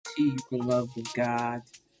to you, beloved of God.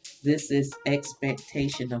 This is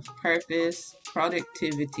expectation of purpose,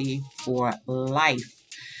 productivity for life.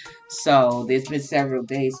 So there's been several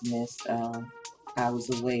days missed. I was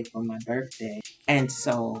away for my birthday. And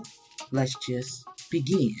so let's just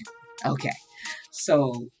begin. Okay.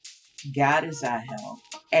 So God is our help.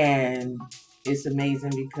 And it's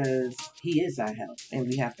amazing because He is our help. And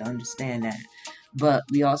we have to understand that. But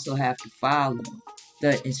we also have to follow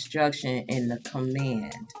the instruction and the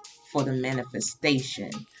command for the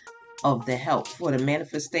manifestation of the help, for the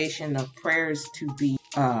manifestation of prayers to be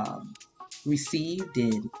received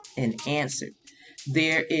and answered.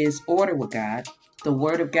 There is order with God. The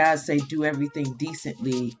word of God say do everything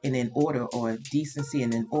decently and in order, or decency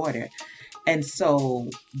and in order. And so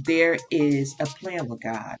there is a plan with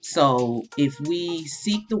God. So if we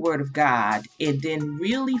seek the word of God and then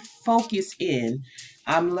really focus in,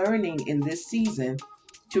 I'm learning in this season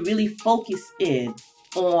to really focus in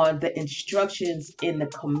on the instructions and the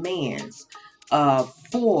commands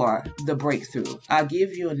for the breakthrough. I'll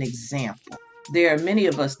give you an example. There are many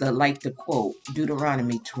of us that like to quote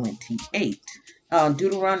Deuteronomy 28.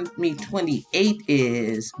 Deuteronomy 28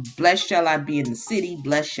 is, blessed shall I be in the city,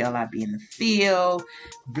 blessed shall I be in the field,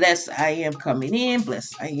 blessed I am coming in,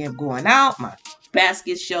 blessed I am going out, my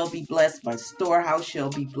basket shall be blessed, my storehouse shall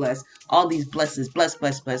be blessed, all these blessings, blessed,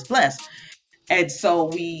 blessed, blessed, blessed. And so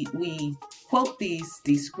we quote these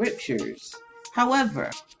scriptures.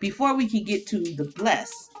 However, before we can get to the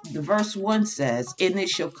bless, the verse 1 says, and it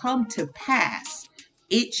shall come to pass.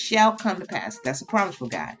 It shall come to pass. That's a promise from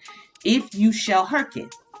God. If you shall hearken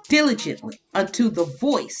diligently unto the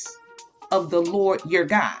voice of the Lord your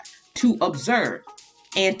God, to observe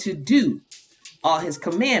and to do all his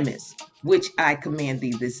commandments, which I command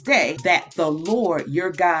thee this day, that the Lord your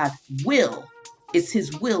God will, it's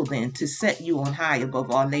his will then to set you on high above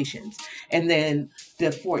all nations. And then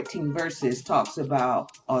the 14 verses talks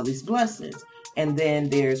about all these blessings. And then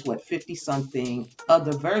there's 50 something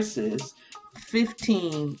other verses,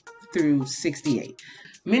 15 through 68.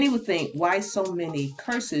 Many would think, why so many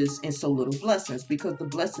curses and so little blessings? Because the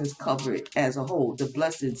blessings cover it as a whole. The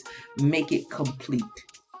blessings make it complete.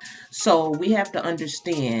 So we have to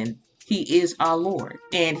understand he is our Lord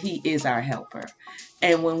and he is our helper.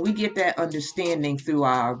 And when we get that understanding through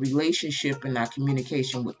our relationship and our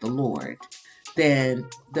communication with the Lord, then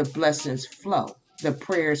the blessings flow. The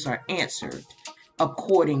prayers are answered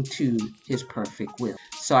according to his perfect will.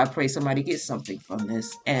 So I pray somebody gets something from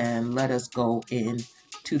this, and let us go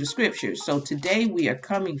into the scriptures. So today we are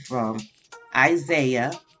coming from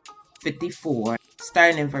Isaiah 54,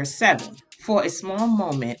 starting in verse 7. For a small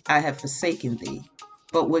moment I have forsaken thee,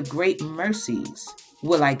 but with great mercies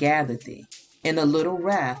will I gather thee. In a little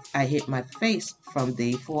wrath I hid my face from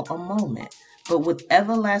thee for a moment, but with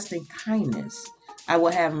everlasting kindness I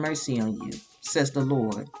will have mercy on you, says the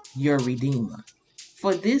Lord, your Redeemer.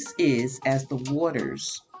 For this is as the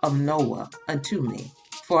waters of Noah unto me.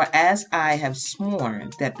 For as I have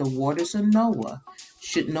sworn that the waters of Noah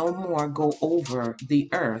should no more go over the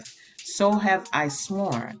earth, so have I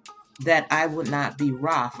sworn that I would not be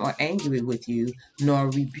wroth or angry with you, nor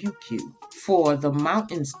rebuke you. For the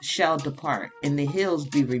mountains shall depart, and the hills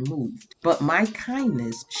be removed. But my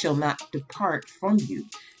kindness shall not depart from you,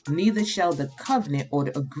 neither shall the covenant or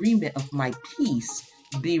the agreement of my peace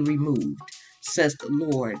be removed, says the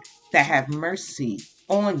Lord, that have mercy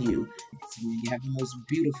on you. So you have the most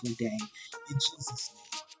beautiful day. In Jesus' name.